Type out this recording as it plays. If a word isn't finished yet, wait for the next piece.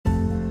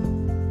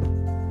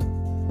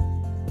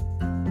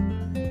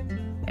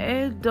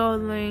Hey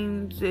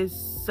darlings, it's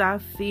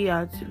Safi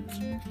at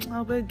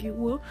I beg you,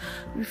 well,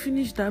 we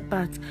finished that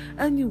part.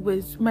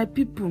 Anyways, my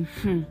people,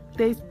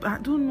 there's I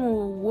don't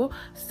know,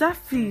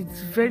 Safi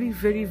is very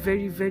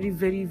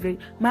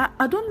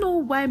I don't know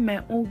why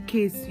my own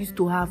case used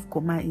to have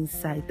comma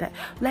inside that.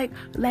 Like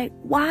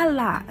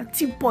wala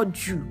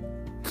tipoju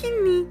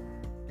kini.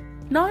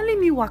 Now only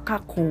me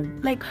waka come.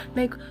 Like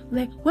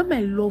when my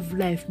love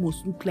life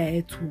must look like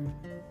at home.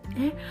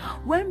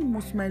 When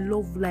must my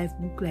love life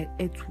look like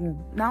at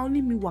home? Now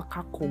only me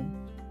waka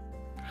come.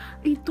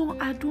 I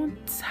don't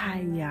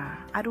tire.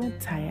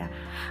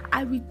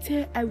 I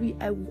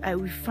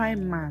will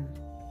find man.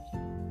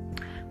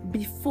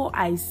 Before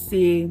I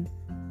say,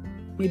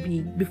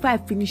 maybe before I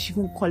finish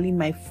even calling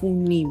my full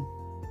name,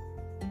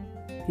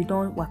 they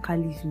don't waka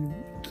leave me.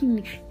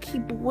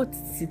 Keep what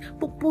is it?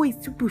 But boys,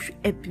 people should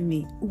help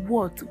me.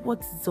 What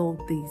is all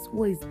this?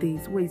 What is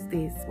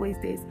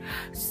this?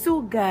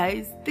 So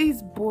guys,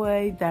 this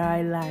boy that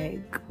I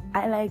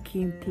like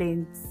him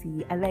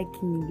plenty. I like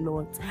him a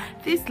lot.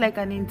 This is like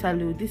an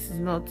interlude. This is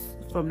not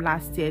from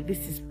last year.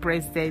 This is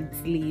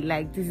presently.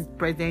 Like this is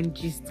present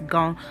gist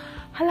gone.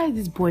 I like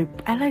this boy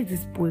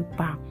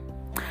back.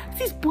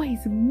 This boy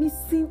is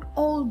missing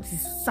all the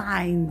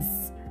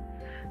signs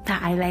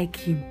that I like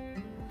him.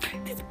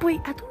 This boy,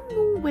 I don't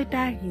know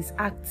whether he's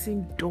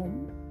acting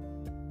dumb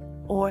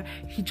or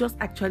he just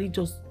actually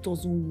just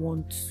doesn't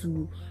want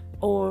to,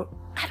 or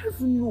I don't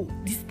even know.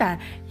 This time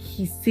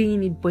he's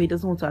saying it but he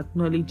doesn't want to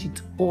acknowledge it,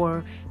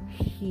 or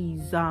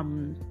he's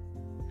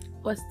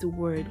what's the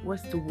word?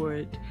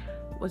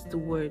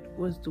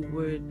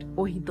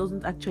 Or he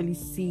doesn't actually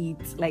see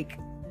it. Like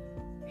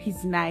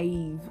he's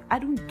naive. I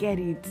don't get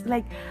it.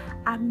 Like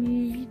I'm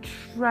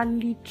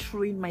literally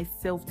throwing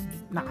myself to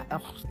this.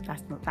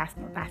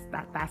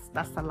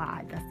 That's a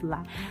lie.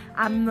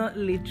 I'm not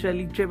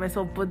literally throwing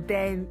myself, but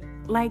then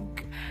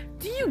like,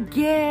 do you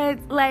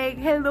get like,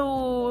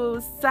 hello,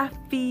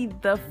 Safi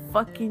the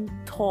fucking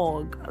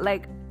tog?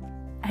 Like,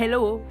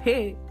 hello,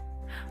 hey,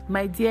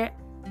 my dear.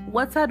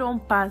 Water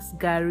don't pass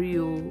Gary.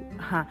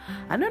 I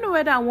don't know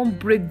whether I won't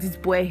break this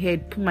boy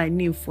head, put my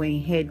name for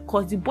his head,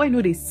 cause the boy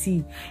know they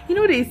see.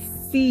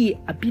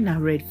 I've been a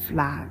red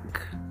flag.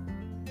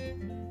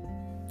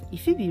 You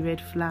see the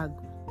red flag?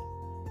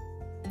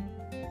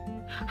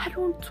 I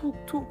don't talk.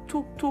 So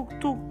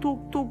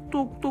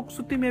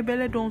my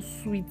belly don't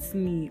sweet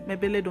me. I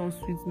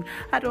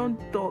don't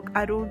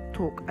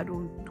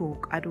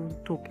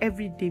talk.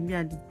 Every day me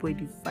and this boy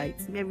they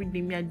fight.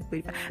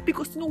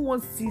 Because no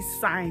one sees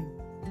sign.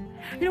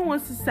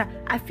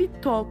 I feel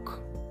talk.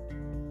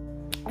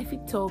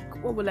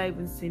 What will I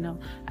even say now?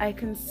 I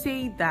can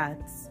say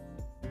that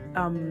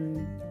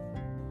I'm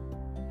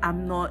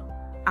not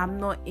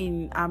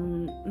in a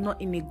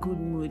good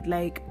mood.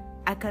 Like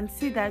I can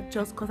say that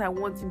just because I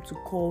want him to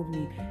call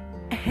me.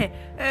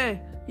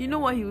 Hey, you know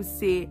what he will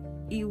say?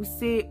 He will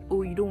say,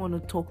 "Oh, you don't want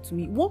to talk to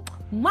me." What?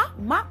 Ma.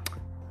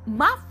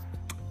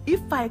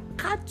 If I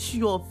catch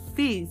your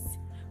face,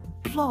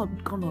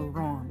 blood gonna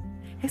run.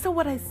 Is that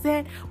what I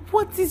said?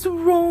 What is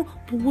wrong?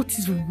 But what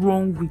is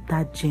wrong with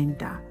that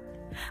gender?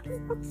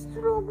 What's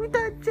wrong with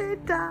that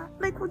gender?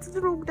 Like,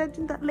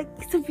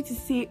 it's okay to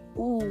say,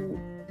 oh,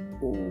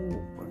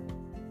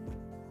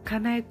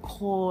 can I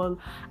call?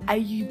 Are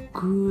you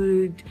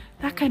good?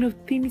 That kind of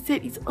thing. He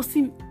said, it's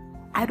awesome.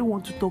 I don't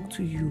want to talk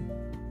to you.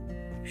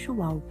 Sure,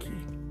 we're okay.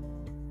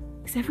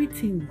 Is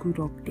everything good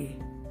up there?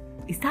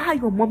 Is that how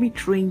your mommy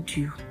trained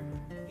you?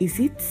 Is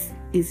it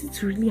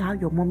really how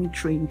your mommy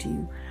trained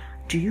you?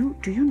 Do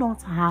you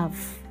not have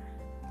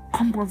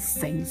common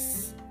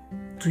sense?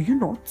 Do you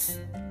not?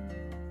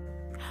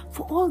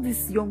 For all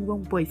these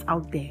young boys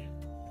out there,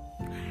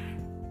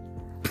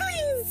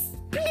 please,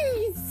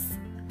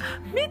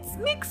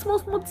 make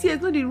small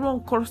tears, not the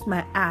wrong cross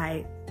my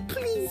eye.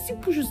 Please,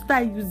 you should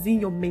start using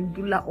your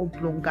medulla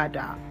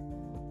oblongata.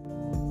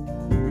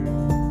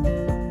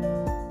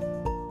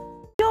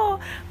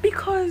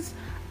 Because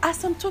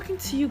as I'm talking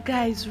to you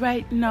guys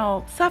right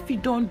now, Safi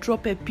don't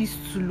drop a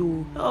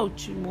pistol. Oh,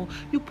 Chimo,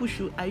 you push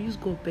you. I use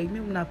God beg.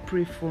 Maybe not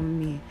pray for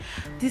me.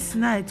 This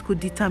night could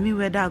determine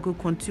whether I go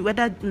continue,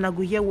 whether I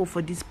go hear what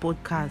for this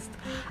podcast.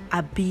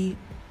 If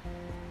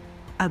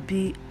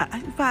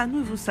I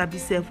know even sabi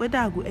self, whether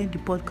I go end the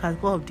podcast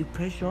because of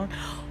depression,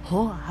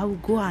 or I will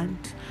go and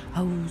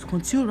I will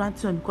continue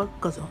ranting on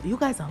because you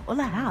guys are all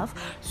I have.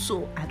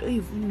 So I don't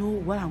even know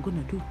what I'm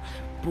gonna do.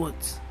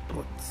 But.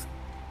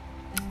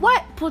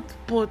 What? But,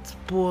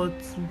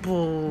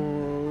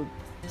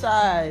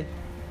 Chai,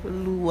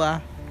 Lua.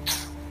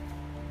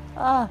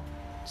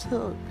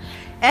 So,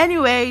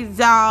 anyways,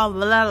 I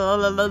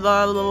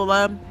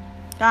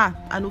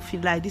don't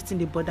feel like this thing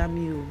they bother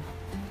me.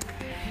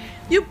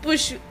 You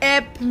push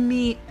help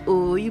me.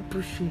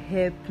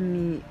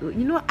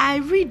 You know, I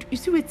read. You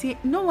see what?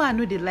 No one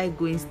know they like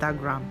go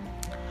Instagram.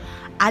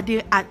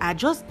 I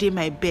just did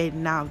my bed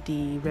now.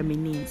 They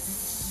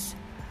reminisce.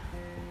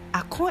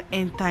 I can't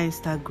enter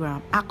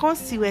Instagram. I can't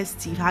see where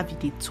Steve Harvey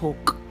they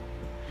talk.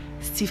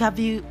 Steve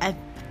Harvey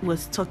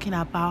was talking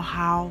about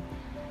how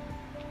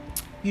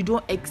you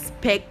don't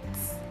expect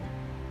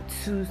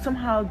to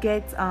somehow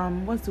get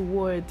what's the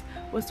word?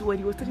 He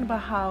was talking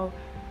about how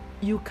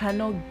you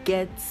cannot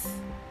get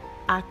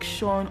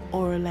action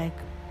or like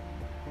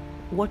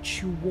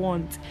what you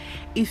want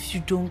if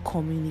you don't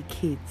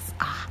communicate.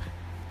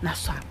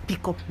 That's why I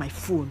pick up my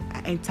phone,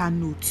 I enter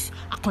notes,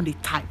 I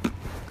can't type,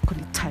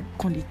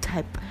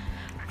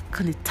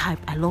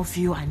 I love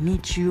you, I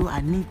need you,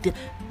 I need the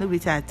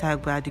nobody I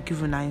type, but I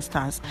give an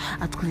instance.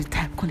 I can't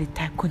type.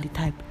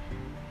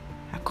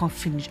 I can't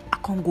finish. I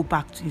can't go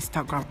back to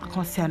Instagram. I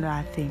can't say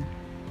another thing.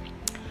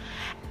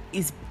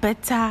 It's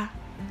better.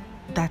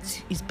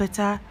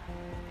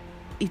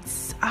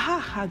 It's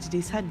how did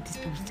these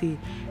people say?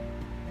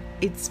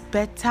 It's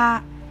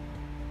better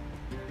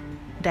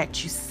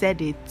that you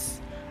said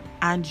it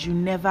and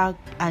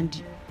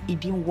it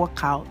didn't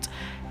work out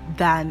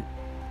than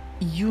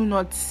you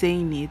not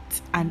saying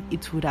it and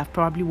it would have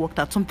probably worked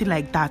out. Something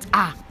like that.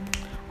 I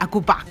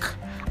go back.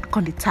 I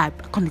can't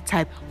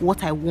type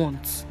what I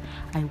want.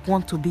 I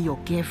want to be your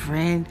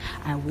girlfriend.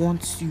 I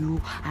want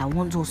you. I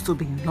want us to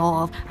be in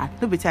love. I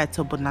don't be tired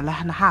but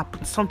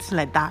something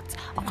like that.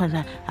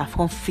 I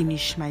can't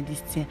finish my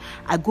this thing.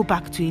 I go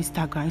back to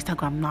Instagram.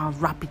 Instagram now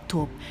wrap it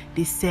up.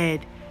 They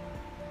said,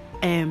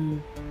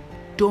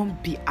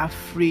 don't be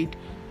afraid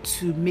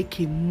to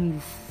make a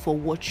move for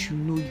what you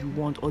know you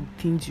want or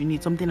things you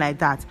need. Something like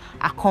that.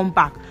 I come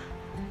back.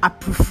 I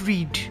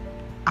proofread.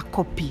 I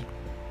copy,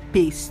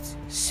 paste,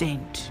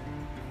 send.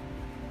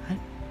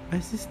 My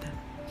sister.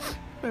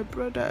 My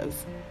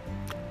brothers,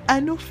 I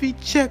know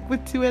fit check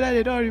with you whether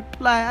they don't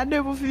reply. I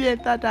never fit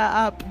enter that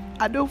app.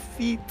 I know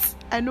fit.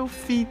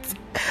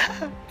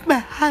 My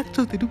heart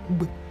just do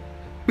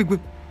big.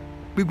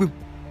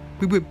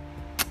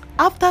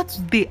 After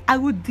today, I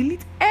will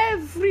delete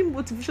every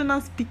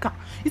motivational speaker.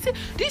 You see,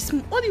 this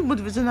only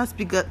motivational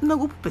speaker no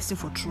go put person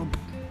for trouble.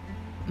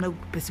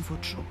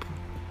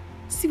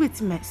 See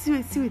what me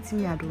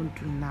I don't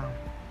do now.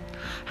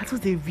 I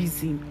just the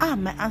reason.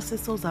 My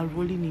ancestors are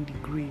rolling in the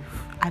grave.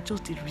 I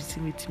just did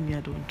reason with me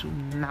I don't do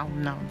now.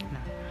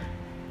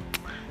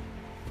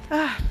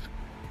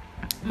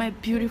 My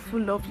beautiful,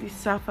 lovely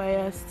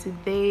sapphires.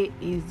 Today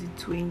is the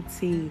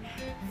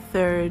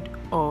 23rd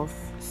of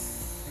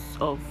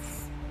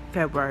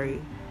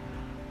February.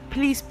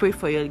 Please pray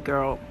for your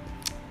girl.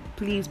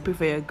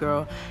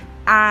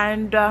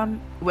 And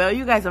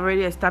you guys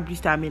already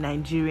established I'm a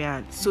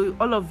Nigerian. So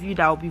all of you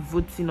that will be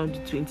voting on the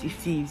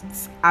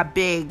 25th, I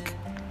beg,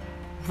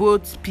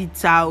 vote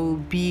Peter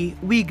Obi.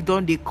 Wig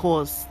don't they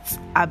cost?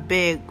 I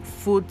beg,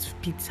 vote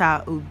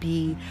Peter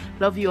Obi.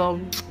 Love you all.